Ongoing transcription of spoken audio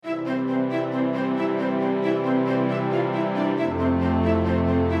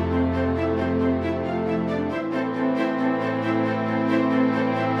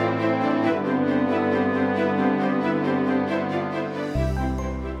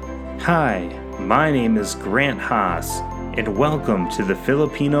Hi, my name is Grant Haas, and welcome to the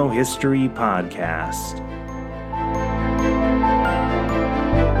Filipino History Podcast.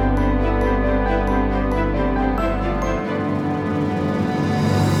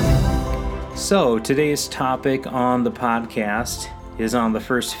 So, today's topic on the podcast is on the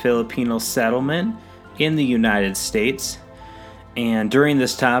first Filipino settlement in the United States. And during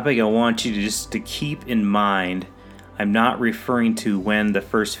this topic, I want you to keep in mind, I'm not referring to when the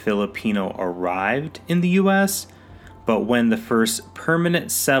first Filipino arrived in the U.S., but when the first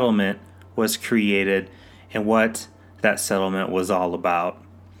permanent settlement was created and what that settlement was all about.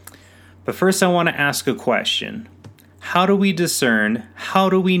 But first, I want to ask a question. How do we discern, how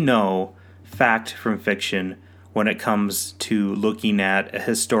do we know fact from fiction when it comes to looking at a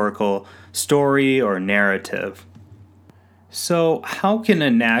historical story or narrative? So, how can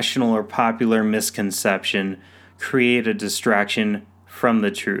a national or popular misconception create a distraction from the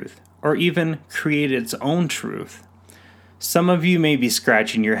truth, or even create its own truth? Some of you may be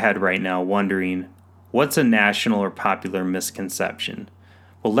scratching your head right now wondering, what's a national or popular misconception?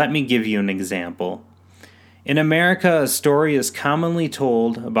 Well, let me give you an example. In America, a story is commonly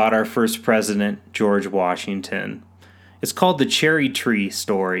told about our first president, George Washington. It's called the Cherry Tree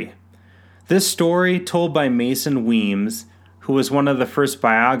story. This story, told by Mason Weems, who was one of the first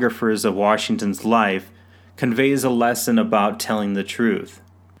biographers of Washington's life, conveys a lesson about telling the truth.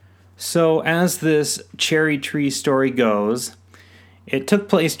 So, as this cherry tree story goes, it took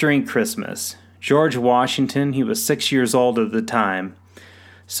place during Christmas. George Washington, he was 6 years old at the time.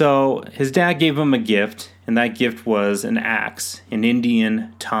 So, his dad gave him a gift, and that gift was an axe, an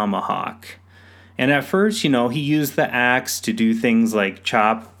Indian tomahawk. And at first, he used the axe to do things like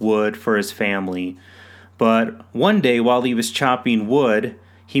chop wood for his family. But one day, while he was chopping wood,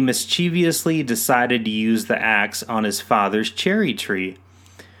 he mischievously decided to use the axe on his father's cherry tree.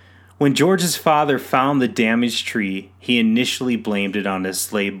 When George's father found the damaged tree, he initially blamed it on his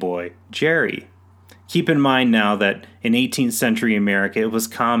slave boy, Jerry. Keep in mind now that in 18th century America, it was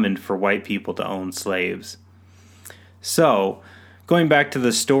common for white people to own slaves. So, going back to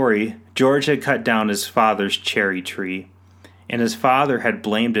the story, George had cut down his father's cherry tree, and his father had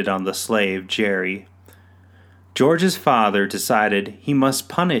blamed it on the slave, Jerry. George's father decided he must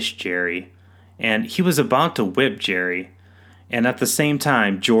punish Jerry, and he was about to whip Jerry. And at the same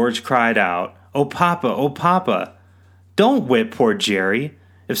time, George cried out, "Oh Papa, don't whip poor Jerry.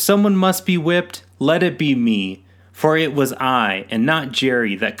 If someone must be whipped, let it be me, for it was I and not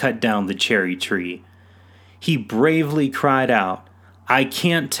Jerry that cut down the cherry tree." He bravely cried out, "I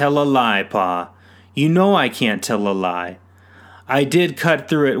can't tell a lie, Pa. You know I can't tell a lie. I did cut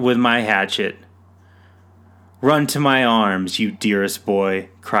through it with my hatchet." "Run to my arms, you dearest boy,"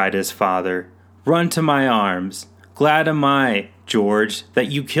 cried his father. "Run to my arms. Glad am I, George, that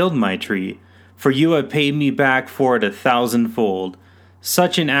you killed my tree, for you have paid me back for it 1,000-fold.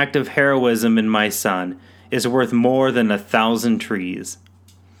 Such an act of heroism in my son is worth more than 1,000 trees."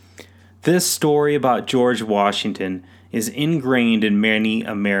 This story about George Washington is ingrained in many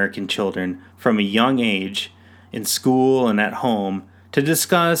American children from a young age, in school and at home, to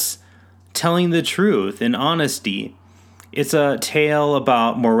discuss telling the truth and honesty. It's a tale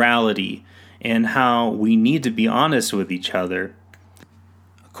about morality and how we need to be honest with each other.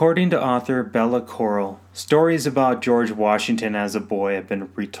 According to author Bella Coral, stories about George Washington as a boy have been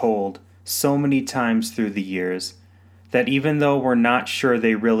retold so many times through the years that even though we're not sure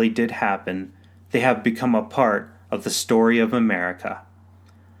they really did happen, they have become a part of the story of America.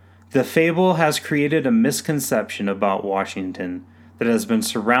 The fable has created a misconception about Washington that has been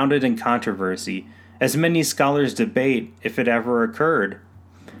surrounded in controversy, as many scholars debate if it ever occurred.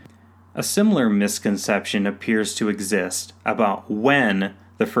 A similar misconception appears to exist about when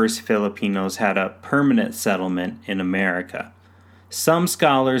the first Filipinos had a permanent settlement in America. Some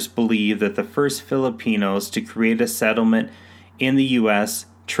scholars believe that the first Filipinos to create a settlement in the U.S.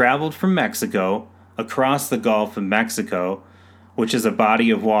 traveled from Mexico across the Gulf of Mexico, which is a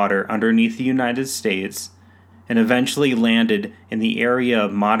body of water underneath the United States, and eventually landed in the area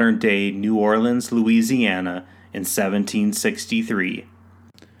of modern-day New Orleans, Louisiana in 1763.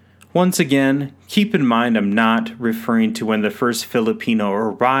 Once again, keep in mind I'm not referring to when the first Filipino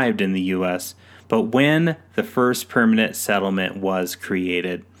arrived in the U.S., but when the first permanent settlement was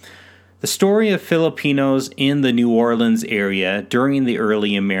created. The story of Filipinos in the New Orleans area during the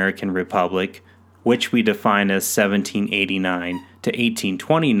early American Republic, which we define as 1789 to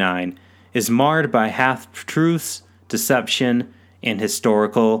 1829, is marred by half-truths, deception, and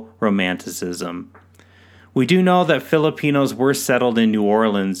historical romanticism. We do know that Filipinos were settled in New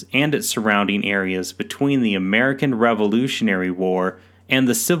Orleans and its surrounding areas between the American Revolutionary War and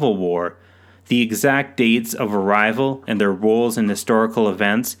the Civil War, the exact dates of arrival and their roles in historical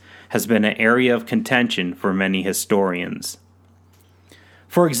events has been an area of contention for many historians.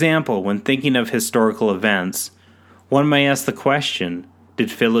 For example, when thinking of historical events, one may ask the question,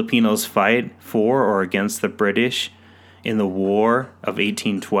 did Filipinos fight for or against the British in the War of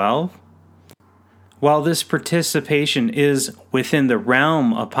 1812? While this participation is within the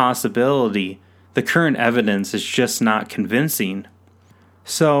realm of possibility, the current evidence is just not convincing.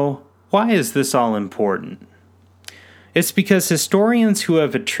 So, why is this all important? It's because historians who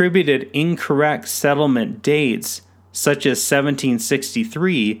have attributed incorrect settlement dates, such as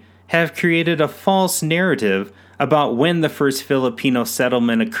 1763, have created a false narrative about when the first Filipino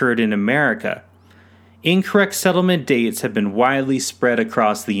settlement occurred in America. Incorrect settlement dates have been widely spread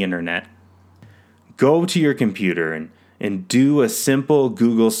across the internet. Go to your computer and do a simple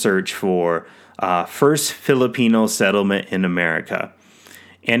Google search for first Filipino settlement in America.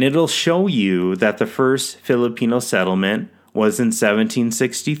 And it'll show you that the first Filipino settlement was in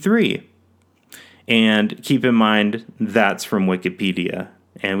 1763. And keep in mind, that's from Wikipedia.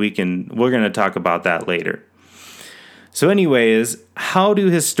 And we're going to talk about that later. So anyways, how do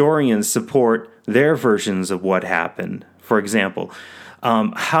historians support their versions of what happened? For example,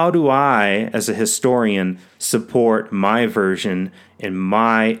 how do I, as a historian, support my version and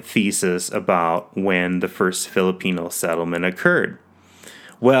my thesis about when the first Filipino settlement occurred?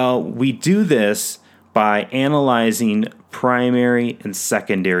 Well, we do this by analyzing primary and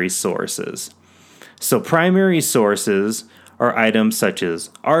secondary sources. So primary sources are items such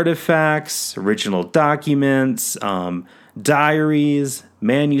as artifacts, original documents, diaries,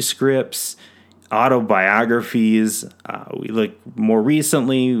 manuscripts, autobiographies. We look more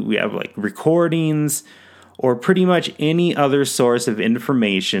recently, we have like recordings, or pretty much any other source of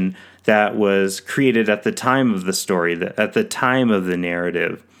information that was created at the time of the story, at the time of the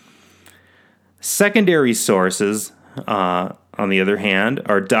narrative. Secondary sources, on the other hand,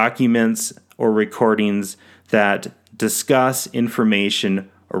 are documents or recordings that discuss information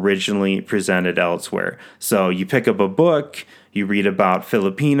originally presented elsewhere. So you pick up a book, you read about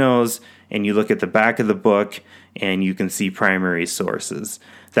Filipinos, and you look at the back of the book, and you can see primary sources.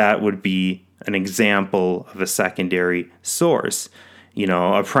 That would be an example of a secondary source. You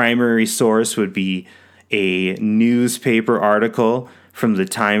know, a primary source would be a newspaper article from the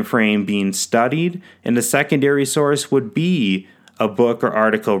time frame being studied, and a secondary source would be a book or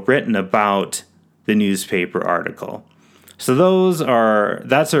article written about the newspaper article. So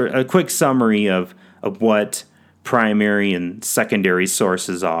that's a quick summary of what primary and secondary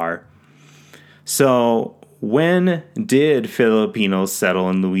sources are. So when did Filipinos settle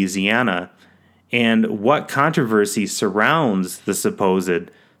in Louisiana? And what controversy surrounds the supposed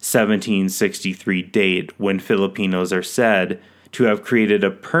 1763 date when Filipinos are said to have created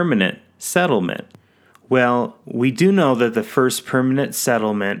a permanent settlement? Well, we do know that the first permanent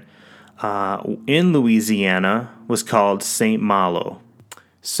settlement in Louisiana was called St. Malo.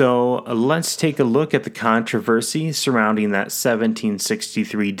 So let's take a look at the controversy surrounding that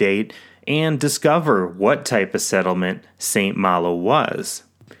 1763 date and discover what type of settlement St. Malo was.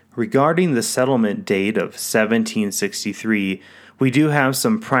 Regarding the settlement date of 1763, we do have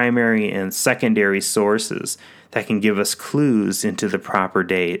some primary and secondary sources that can give us clues into the proper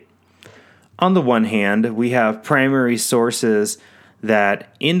date. On the one hand, we have primary sources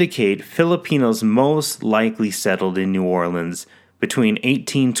that indicate Filipinos most likely settled in New Orleans between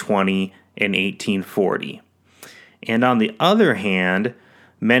 1820 and 1840. And on the other hand,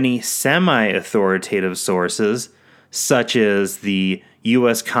 many semi-authoritative sources, such as the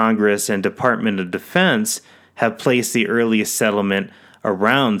U.S. Congress and Department of Defense, have placed the earliest settlement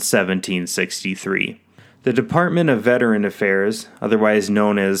around 1763. The Department of Veteran Affairs, otherwise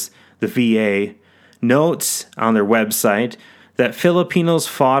known as the VA, notes on their website that Filipinos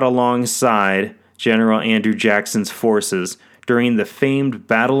fought alongside General Andrew Jackson's forces during the famed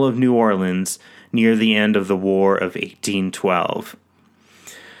Battle of New Orleans near the end of the War of 1812.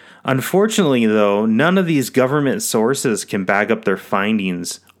 Unfortunately, though, none of these government sources can back up their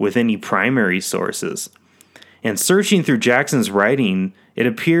findings with any primary sources. And searching through Jackson's writing, it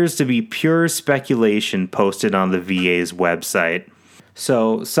appears to be pure speculation posted on the VA's website.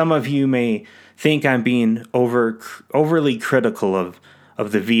 So some of you may think I'm being overly critical of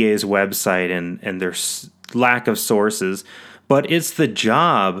the VA's website and their lack of sources, but it's the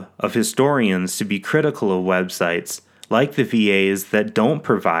job of historians to be critical of websites like the VA's that don't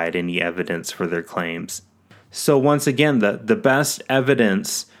provide any evidence for their claims. So once again, the best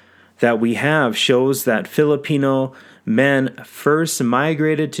evidence that we have shows that Filipino men first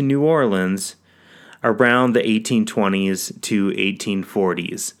migrated to New Orleans around the 1820s to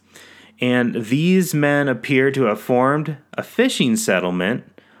 1840s. And these men appear to have formed a fishing settlement,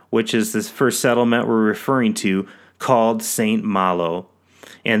 which is this first settlement we're referring to, called St. Malo.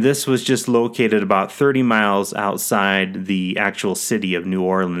 And this was just located about 30 miles outside the actual city of New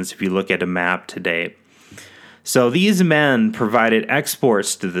Orleans, if you look at a map today. So these men provided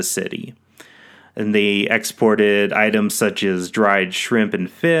exports to the city. And they exported items such as dried shrimp and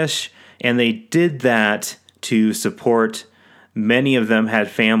fish, and they did that to support. Many of them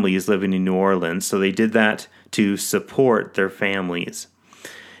had families living in New Orleans, so they did that to support their families.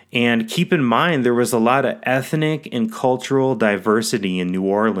 And keep in mind, there was a lot of ethnic and cultural diversity in New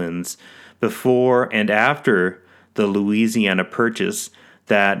Orleans before and after the Louisiana Purchase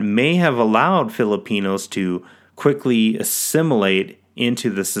that may have allowed Filipinos to quickly assimilate into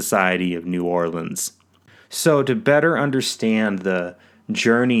the society of New Orleans. So to better understand the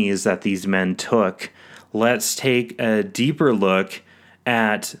journeys that these men took, let's take a deeper look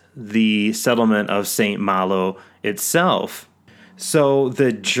at the settlement of St. Malo itself. So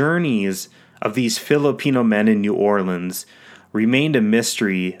the journeys of these Filipino men in New Orleans remained a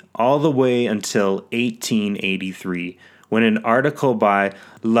mystery all the way until 1883, when an article by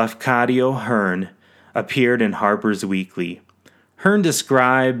Lafcadio Hearn appeared in Harper's Weekly. Hearn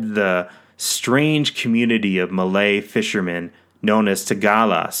described the strange community of Malay fishermen known as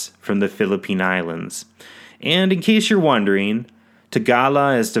Tagalas from the Philippine Islands. And in case you're wondering,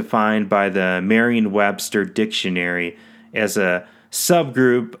 Tagala is defined by the Merriam-Webster Dictionary as a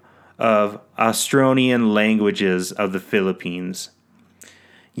subgroup of Austronesian languages of the Philippines.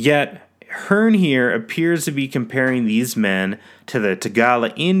 Yet, Hearn here appears to be comparing these men to the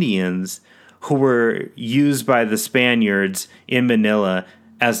Tagala Indians who were used by the Spaniards in Manila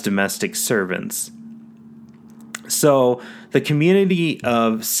as domestic servants. So, the community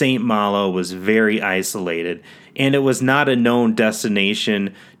of St. Malo was very isolated, and it was not a known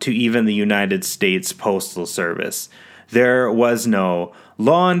destination to even the United States Postal Service. There was no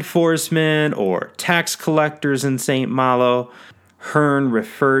law enforcement or tax collectors in St. Malo. Hearn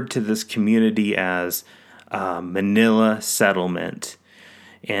referred to this community as Manila Settlement.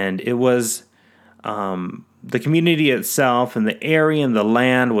 And it was the community itself and the area and the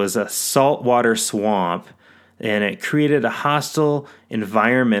land was a saltwater swamp, and it created a hostile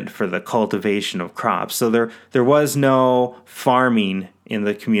environment for the cultivation of crops. So there was no farming in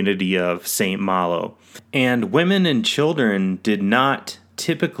the community of St. Malo. And women and children did not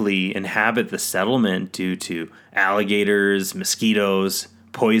typically inhabit the settlement due to alligators, mosquitoes,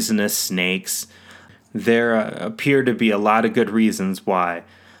 poisonous snakes. There appear to be a lot of good reasons why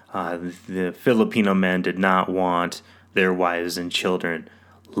the Filipino men did not want their wives and children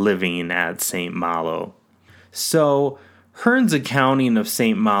living at St. Malo. So Hearn's accounting of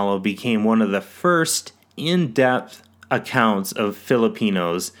St. Malo became one of the first in-depth accounts of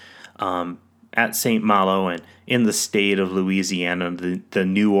Filipinos at St. Malo and in the state of Louisiana, the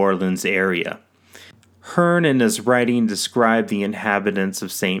New Orleans area. Hearn in his writing described the inhabitants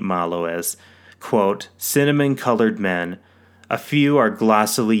of St. Malo as, quote, cinnamon-colored men. A few are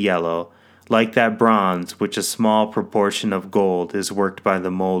glossily yellow, like that bronze which a small proportion of gold is worked by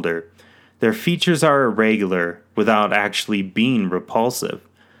the molder. Their features are irregular, without actually being repulsive.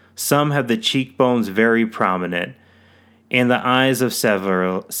 Some have the cheekbones very prominent, and the eyes of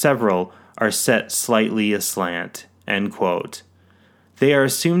several are set slightly aslant, end quote. They are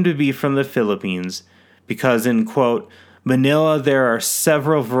assumed to be from the Philippines, because in, quote, Manila there are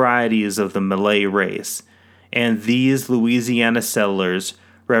several varieties of the Malay race, and these Louisiana settlers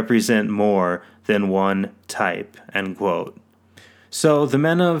represent more than one type, end quote. So the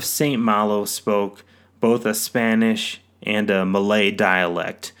men of St. Malo spoke both a Spanish and a Malay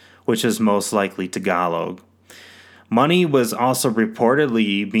dialect, which is most likely Tagalog. Money was also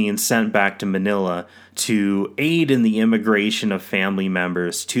reportedly being sent back to Manila to aid in the immigration of family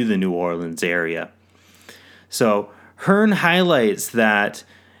members to the New Orleans area. So Hearn highlights that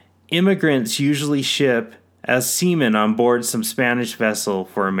immigrants usually ship as seamen on board some Spanish vessel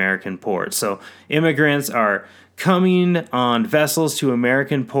for American ports. So immigrants are coming on vessels to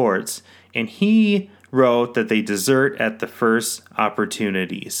American ports, and he wrote that they desert at the first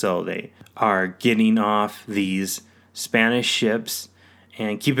opportunity. So they are getting off these Spanish ships,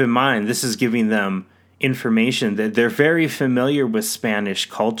 and keep in mind, this is giving them information that they're very familiar with Spanish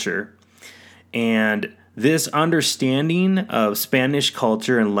culture, and this understanding of Spanish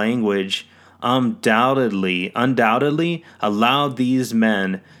culture and language undoubtedly allowed these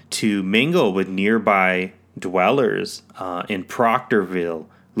men to mingle with nearby dwellers in Proctorville,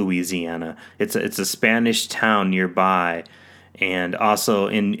 Louisiana. It's a Spanish town nearby, And also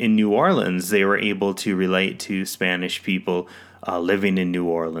in New Orleans, they were able to relate to Spanish people living in New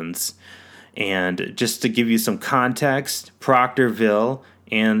Orleans. And just to give you some context, Proctorville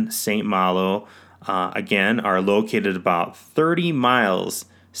and St. Malo, again, are located about 30 miles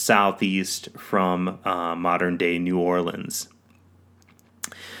southeast from modern-day New Orleans.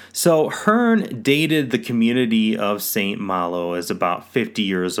 So Hearne dated the community of St. Malo as about 50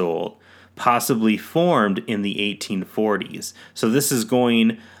 years old, possibly formed in the 1840s. So this is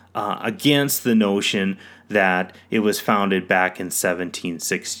going against the notion that it was founded back in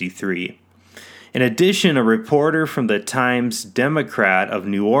 1763. In addition, a reporter from the Times-Democrat of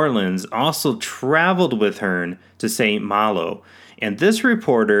New Orleans also traveled with Hearne to St. Malo, and this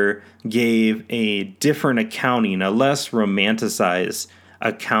reporter gave a different accounting, a less romanticized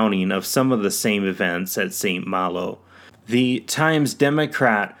accounting of some of the same events at St. Malo. The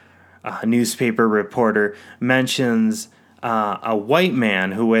Times-Democrat newspaper reporter mentions a white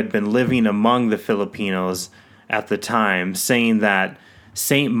man who had been living among the Filipinos at the time, saying that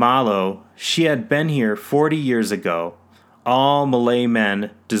St. Malo, she had been here 40 years ago. All Malay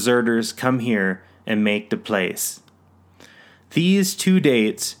men, deserters, come here and make the place. These two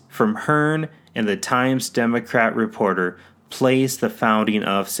dates from Hearne and the Times-Democrat reporter place the founding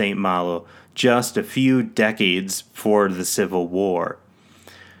of St. Malo just a few decades before the Civil War.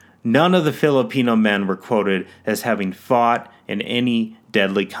 None of the Filipino men were quoted as having fought in any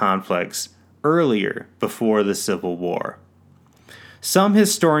deadly conflicts earlier before the Civil War. Some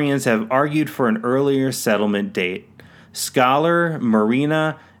historians have argued for an earlier settlement date. Scholar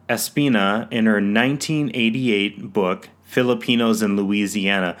Marina Espina, in her 1988 book, Filipinos in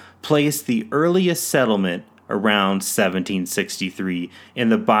Louisiana, placed the earliest settlement around 1763 in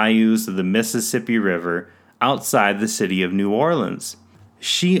the bayous of the Mississippi River outside the city of New Orleans.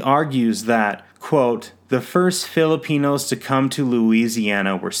 She argues that, quote, the first Filipinos to come to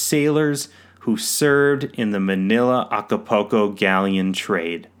Louisiana were sailors who served in the Manila-Acapulco galleon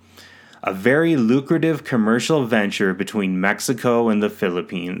trade, a very lucrative commercial venture between Mexico and the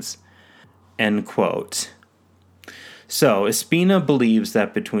Philippines, end quote. So, Espina believes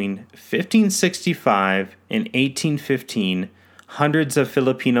that between 1565 and 1815, hundreds of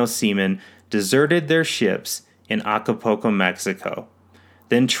Filipino seamen deserted their ships in Acapulco, Mexico,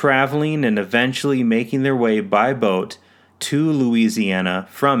 then traveling and eventually making their way by boat to Louisiana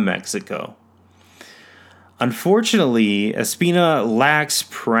from Mexico. Unfortunately, Espina lacks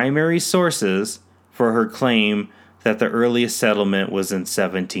primary sources for her claim that the earliest settlement was in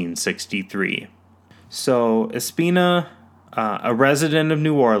 1763. So, Espina, a resident of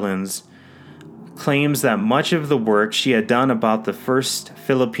New Orleans, claims that much of the work she had done about the first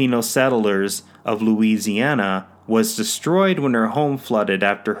Filipino settlers of Louisiana was destroyed when her home flooded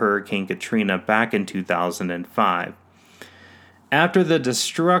after Hurricane Katrina back in 2005. After the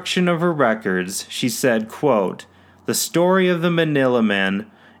destruction of her records, she said, quote, the story of the Manila men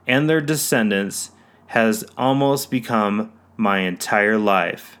and their descendants has almost become my entire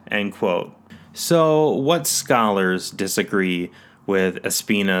life, end quote. So, what scholars disagree with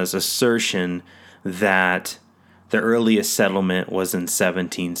Espina's assertion that the earliest settlement was in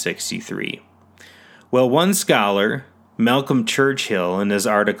 1763? Well, one scholar, Malcolm Churchill, in his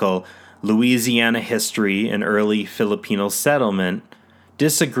article, Louisiana History and Early Filipino Settlement,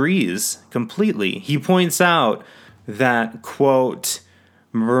 disagrees completely. He points out that, quote,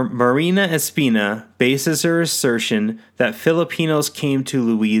 Marina Espina bases her assertion that Filipinos came to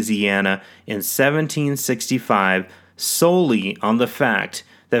Louisiana in 1765 solely on the fact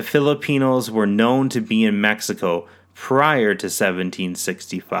that Filipinos were known to be in Mexico prior to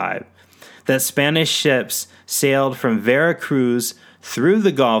 1765, that Spanish ships sailed from Veracruz through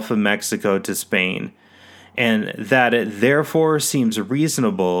the Gulf of Mexico to Spain, and that it therefore seems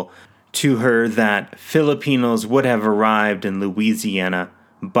reasonable to her that Filipinos would have arrived in Louisiana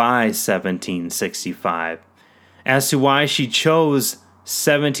by 1765. As to why she chose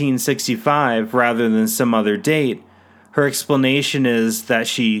 1765 rather than some other date, her explanation is that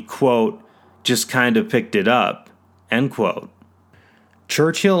she, quote, just kind of picked it up, end quote.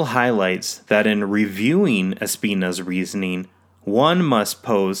 Churchill highlights that in reviewing Espina's reasoning, one must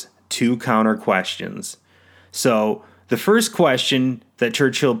pose two counter questions. So, the first question that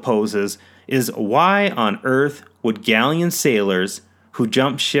Churchill poses is why on earth would galleon sailors who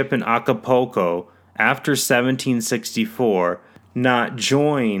jumped ship in Acapulco after 1764 not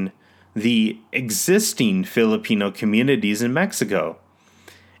join the existing Filipino communities in Mexico,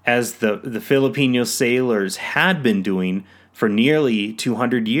 as the Filipino sailors had been doing for nearly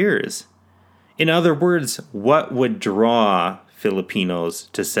 200 years? In other words, what would draw Filipinos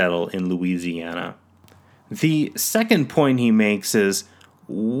to settle in Louisiana? The second point he makes is,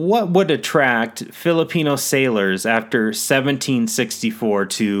 what would attract Filipino sailors after 1764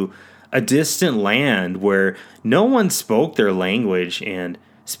 to a distant land where no one spoke their language and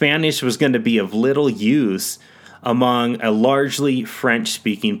Spanish was going to be of little use among a largely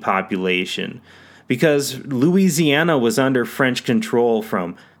French-speaking population? Because Louisiana was under French control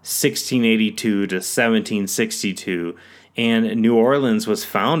from 1682 to 1762, and New Orleans was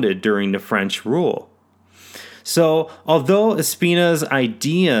founded during the French rule. So, although Espina's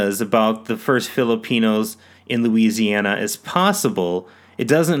ideas about the first Filipinos in Louisiana is possible, it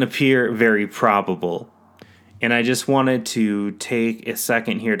doesn't appear very probable. And I just wanted to take a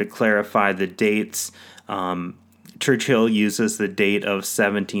second here to clarify the dates. Churchill uses the date of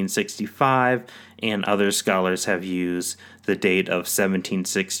 1765, and other scholars have used the date of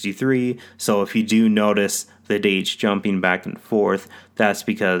 1763. So if you do notice the dates jumping back and forth, that's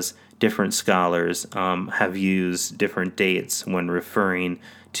because different scholars have used different dates when referring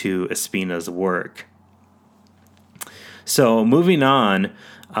to Espina's work. So moving on,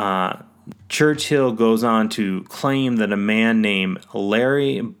 Churchill goes on to claim that a man named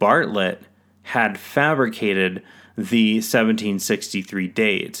Larry Bartlett had fabricated the 1763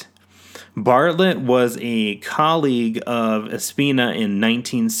 date. Bartlett was a colleague of Espina in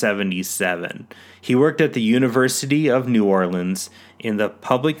 1977. He worked at the University of New Orleans in the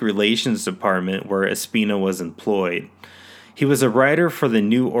Public Relations Department where Espina was employed. He was a writer for the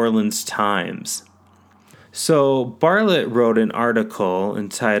New Orleans Times. So Bartlett wrote an article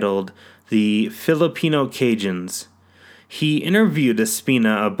entitled "The Filipino Cajuns." He interviewed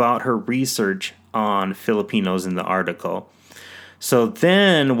Espina about her research on Filipinos in the article. So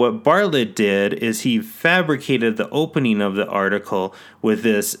then what Bartlett did is he fabricated the opening of the article with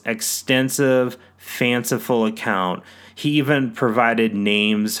this extensive, fanciful account. He even provided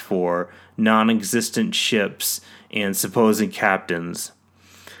names for non-existent ships and supposed captains.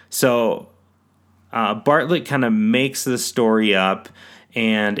 So Bartlett kind of makes the story up,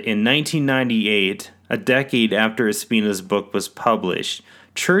 and in 1998, a decade after Espina's book was published,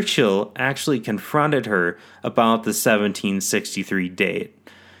 Churchill actually confronted her about the 1763 date.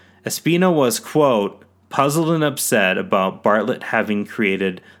 Espina was, quote, puzzled and upset about Bartlett having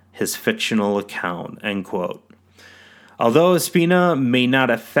created his fictional account, end quote. Although Espina may not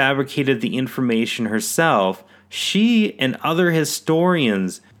have fabricated the information herself, she and other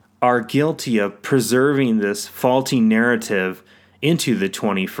historians are guilty of preserving this faulty narrative into the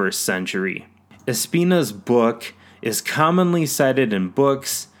 21st century. Espina's book is commonly cited in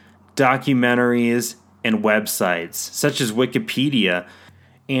books, documentaries, and websites, such as Wikipedia,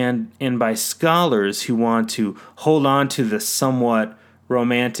 and by scholars who want to hold on to the somewhat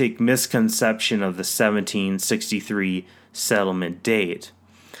romantic misconception of the 1763 settlement date.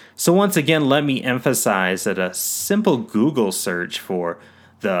 So once again, let me emphasize that a simple Google search for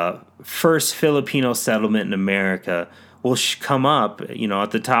the first Filipino settlement in America will come up,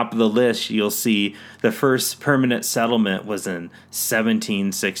 at the top of the list. You'll see the first permanent settlement was in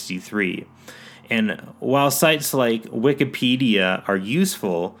 1763. And while sites like Wikipedia are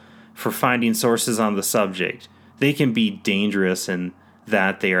useful for finding sources on the subject, they can be dangerous in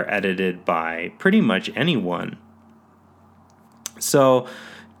that they are edited by pretty much anyone. So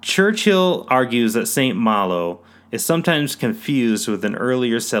Churchill argues that St. Malo is sometimes confused with an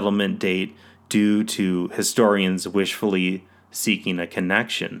earlier settlement date due to historians wishfully seeking a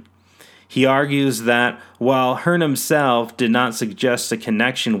connection. He argues that while Hearn himself did not suggest a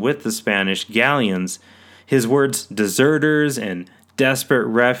connection with the Spanish galleons, his words deserters and desperate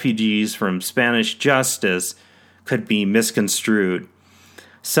refugees from Spanish justice could be misconstrued.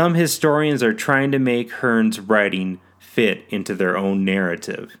 Some historians are trying to make Hearn's writing fit into their own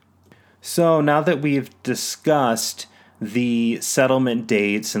narrative. So now that we've discussed the settlement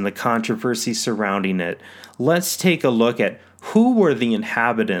dates and the controversy surrounding it, let's take a look at who were the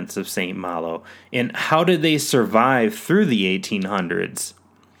inhabitants of St. Malo and how did they survive through the 1800s.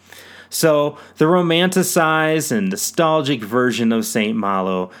 So the romanticized and nostalgic version of St.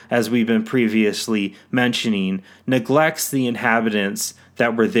 Malo, as we've been previously mentioning, neglects the inhabitants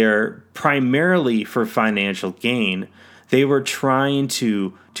that were there primarily for financial gain. They were trying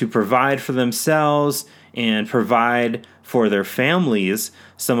to provide for themselves and provide for their families,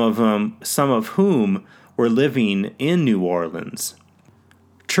 some of whom were living in New Orleans.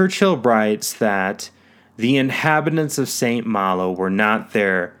 Churchill writes that the inhabitants of St. Malo were not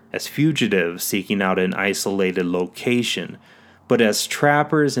there as fugitives seeking out an isolated location, but as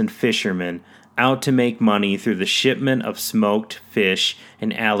trappers and fishermen out to make money through the shipment of smoked fish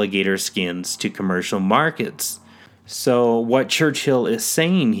and alligator skins to commercial markets. So what Churchill is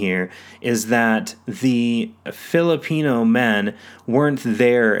saying here is that the Filipino men weren't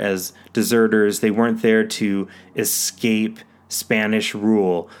there as deserters. They weren't there to escape Spanish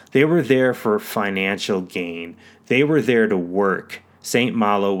rule. They were there for financial gain. They were there to work. St.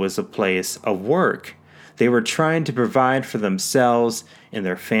 Malo was a place of work. They were trying to provide for themselves and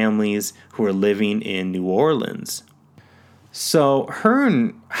their families who were living in New Orleans. So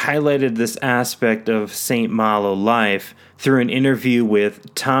Hearn highlighted this aspect of St. Malo life through an interview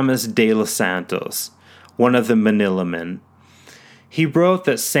with Thomas de los Santos, one of the Manila men. He wrote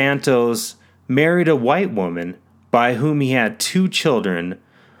that Santos married a white woman by whom he had 2 children,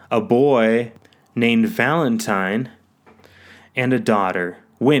 a boy named Valentine and a daughter,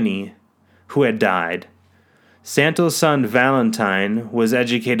 Winnie, who had died. Santos' son Valentine was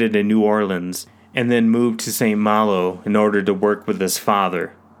educated in New Orleans and then moved to St. Malo in order to work with his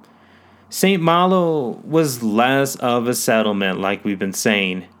father. St. Malo was less of a settlement, like we've been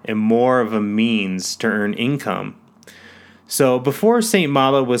saying, and more of a means to earn income. So before St.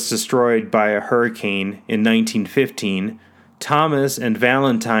 Malo was destroyed by a hurricane in 1915, Thomas and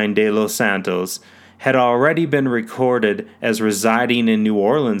Valentine de los Santos had already been recorded as residing in New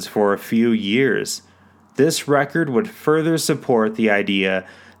Orleans for a few years. This record would further support the idea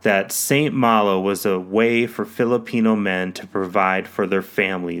that St. Malo was a way for Filipino men to provide for their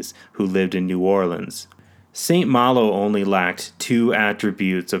families who lived in New Orleans. St. Malo only lacked 2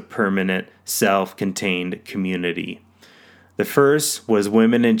 attributes of permanent, self-contained community. The first was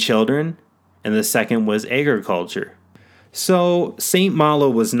women and children, and the second was agriculture. So, St. Malo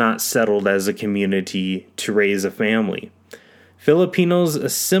was not settled as a community to raise a family. Filipinos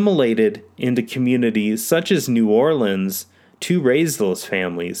assimilated into communities such as New Orleans to raise those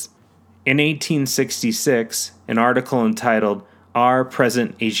families. In 1866, an article entitled Our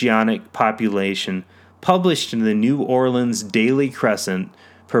Present Asiatic Population, published in the New Orleans Daily Crescent,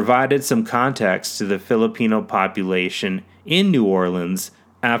 provided some context to the Filipino population in New Orleans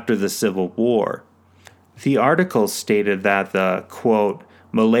after the Civil War. The article stated that the, quote,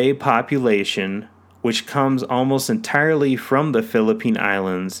 Malay population, which comes almost entirely from the Philippine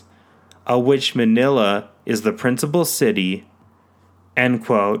Islands, of which Manila is the principal city, end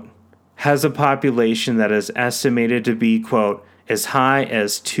quote, has a population that is estimated to be, quote, as high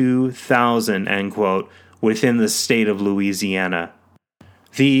as 2,000, end quote, within the state of Louisiana.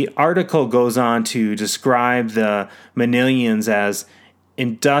 The article goes on to describe the Manilians as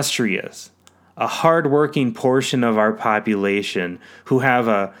industrious, a hard-working portion of our population who have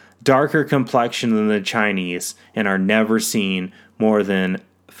a darker complexion than the Chinese and are never seen more than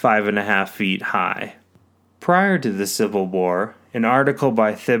 5.5 feet high. Prior to the Civil War, an article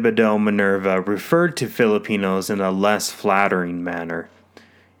by Thibodeau Minerva referred to Filipinos in a less flattering manner.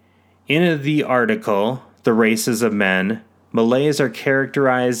 In the article, The Races of Men, Malays are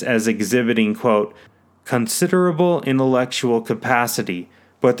characterized as exhibiting, quote, considerable intellectual capacity,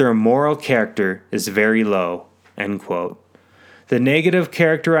 but their moral character is very low, end quote. The negative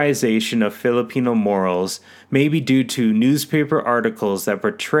characterization of Filipino morals may be due to newspaper articles that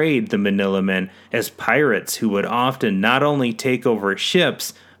portrayed the Manila men as pirates who would often not only take over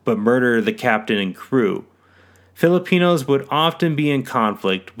ships, but murder the captain and crew. Filipinos would often be in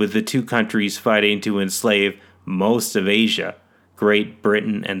conflict with the 2 countries fighting to enslave most of Asia, Great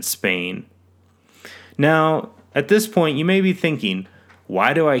Britain and Spain. Now, at this point, you may be thinking,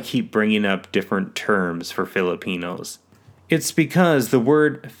 why do I keep bringing up different terms for Filipinos? It's because the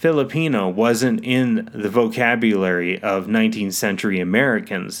word Filipino wasn't in the vocabulary of 19th century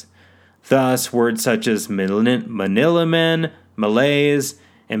Americans. Thus, words such as Manila men, Malays,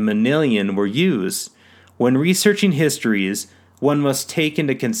 and Manilian were used. When researching histories, one must take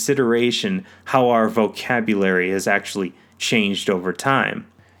into consideration how our vocabulary has actually changed over time.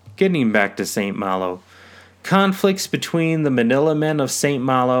 Getting back to St. Malo, conflicts between the Manila men of St.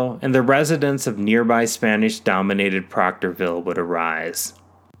 Malo and the residents of nearby Spanish-dominated Proctorville would arise.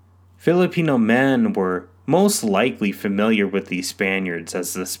 Filipino men were most likely familiar with the Spaniards,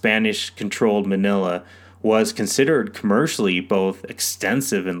 as the Spanish-controlled Manila was considered commercially both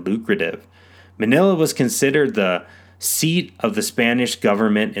extensive and lucrative. Manila was considered the seat of the Spanish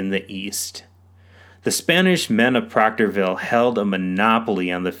government in the East. The Spanish men of Proctorville held a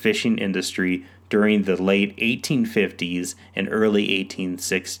monopoly on the fishing industry during the late 1850s and early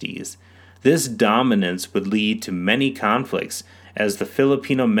 1860s. This dominance would lead to many conflicts, as the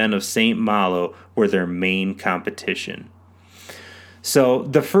Filipino men of St. Malo were their main competition. So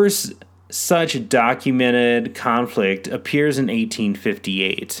the first such documented conflict appears in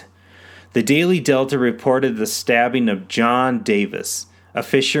 1858. The Daily Delta reported the stabbing of John Davis, a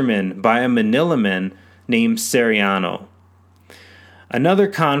fisherman, by a Manila man named Seriano. Another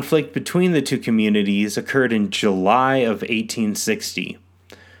conflict between the two communities occurred in July of 1860.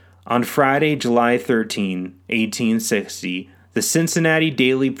 On Friday, July 13, 1860, the Cincinnati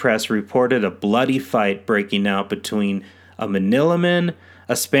Daily Press reported a bloody fight breaking out between a Manilaman,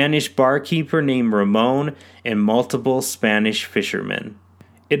 a Spanish barkeeper named Ramon, and multiple Spanish fishermen.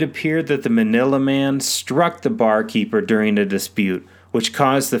 It appeared that the Manilaman struck the barkeeper during a dispute, which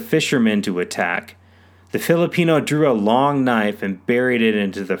caused the fishermen to attack. The Filipino drew a long knife and buried it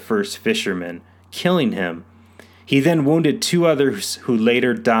into the first fisherman, killing him. He then wounded 2 others who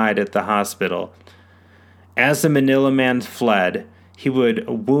later died at the hospital. As the Manilaman fled, he would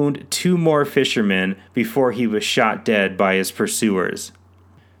wound 2 more fishermen before he was shot dead by his pursuers.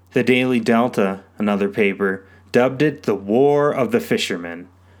 The Daily Delta, another paper, dubbed it the War of the Fishermen.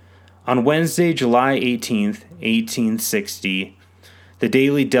 On Wednesday, July 18, 1860, the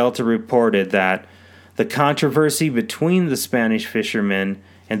Daily Delta reported that the controversy between the Spanish fishermen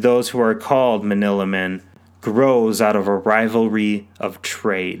and those who are called Manilamen grows out of a rivalry of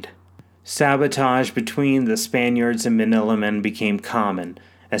trade. Sabotage between the Spaniards and Manilamen became common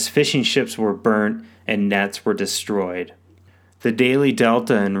as fishing ships were burnt and nets were destroyed. The Daily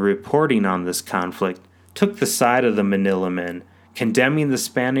Delta, in reporting on this conflict, took the side of the Manilamen, condemning the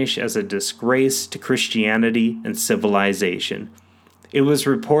Spanish as a disgrace to Christianity and civilization. It was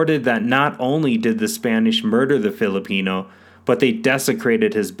reported that not only did the Spanish murder the Filipino, but they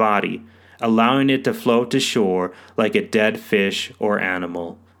desecrated his body, allowing it to float to shore like a dead fish or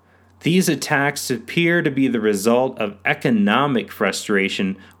animal. These attacks appear to be the result of economic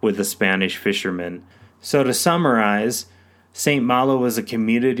frustration with the Spanish fishermen. So to summarize, St. Malo was a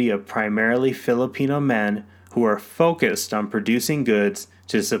community of primarily Filipino men who are focused on producing goods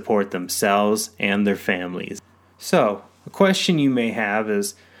to support themselves and their families. So, a question you may have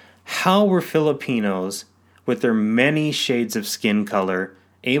is, how were Filipinos, with their many shades of skin color,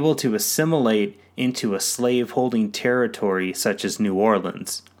 able to assimilate into a slave-holding territory such as New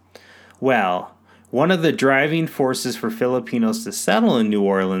Orleans? Well, one of the driving forces for Filipinos to settle in New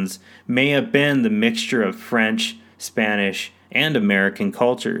Orleans may have been the mixture of French, Spanish, and American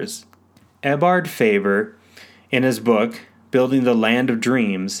cultures. Ebard Faber, in his book, Building the Land of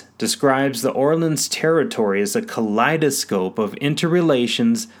Dreams, describes the Orleans territory as a kaleidoscope of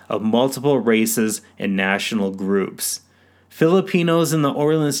interrelations of multiple races and national groups. Filipinos in the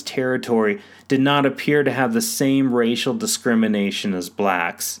Orleans territory did not appear to have the same racial discrimination as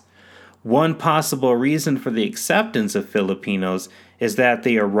blacks. One possible reason for the acceptance of Filipinos is that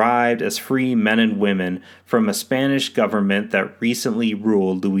they arrived as free men and women from a Spanish government that recently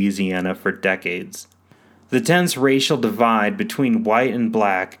ruled Louisiana for decades. The dense racial divide between white and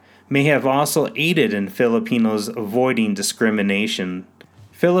black may have also aided in Filipinos avoiding discrimination.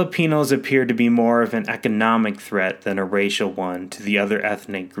 Filipinos appear to be more of an economic threat than a racial one to the other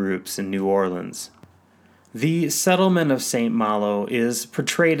ethnic groups in New Orleans. The settlement of St. Malo is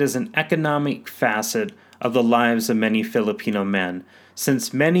portrayed as an economic facet of the lives of many Filipino men,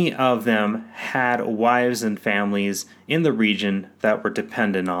 since many of them had wives and families in the region that were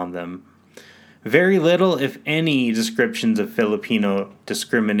dependent on them. Very little, if any, descriptions of Filipino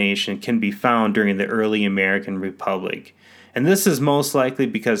discrimination can be found during the early American Republic, and this is most likely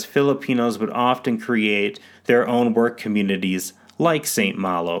because Filipinos would often create their own work communities like St.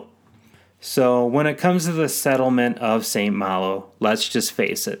 Malo. So, when it comes to the settlement of St. Malo, let's just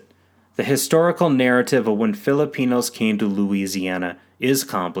face it. The historical narrative of when Filipinos came to Louisiana is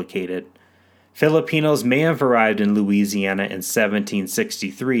complicated. Filipinos may have arrived in Louisiana in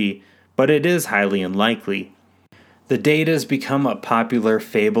 1763, but it is highly unlikely. The date has become a popular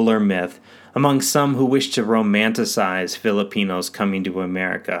fable or myth among some who wish to romanticize Filipinos coming to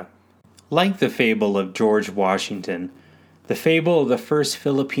America. Like the fable of George Washington, the fable of the first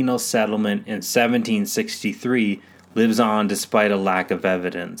Filipino settlement in 1763 lives on despite a lack of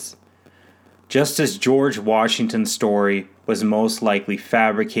evidence. Just as George Washington's story was most likely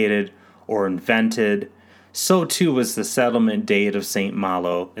fabricated or invented, so too was the settlement date of St.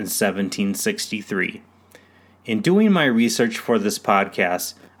 Malo in 1763. In doing my research for this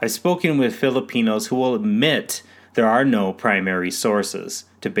podcast, I've spoken with Filipinos who will admit there are no primary sources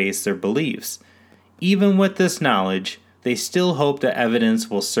to base their beliefs. Even with this knowledge, they still hope that evidence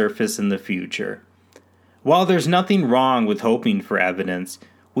will surface in the future. While there's nothing wrong with hoping for evidence,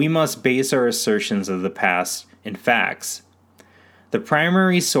 we must base our assertions of the past in facts. The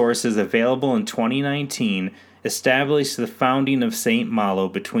primary sources available in 2019 established the founding of St. Malo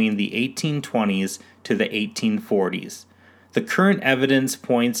between the 1820s to the 1840s. The current evidence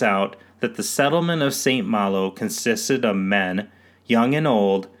points out that the settlement of St. Malo consisted of men, young and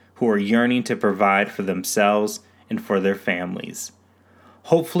old, who are yearning to provide for themselves and for their families.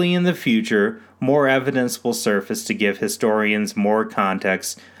 Hopefully in the future, more evidence will surface to give historians more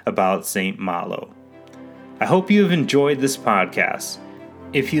context about St. Malo. I hope you have enjoyed this podcast.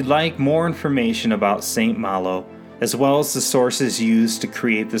 If you'd like more information about St. Malo, as well as the sources used to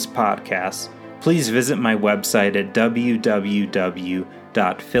create this podcast, please visit my website at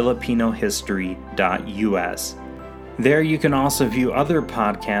www.filipinohistory.us. There you can also view other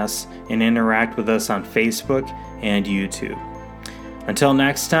podcasts and interact with us on Facebook and YouTube. Until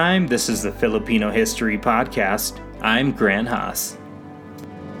next time, this is the Filipino History Podcast. I'm Grant Haas.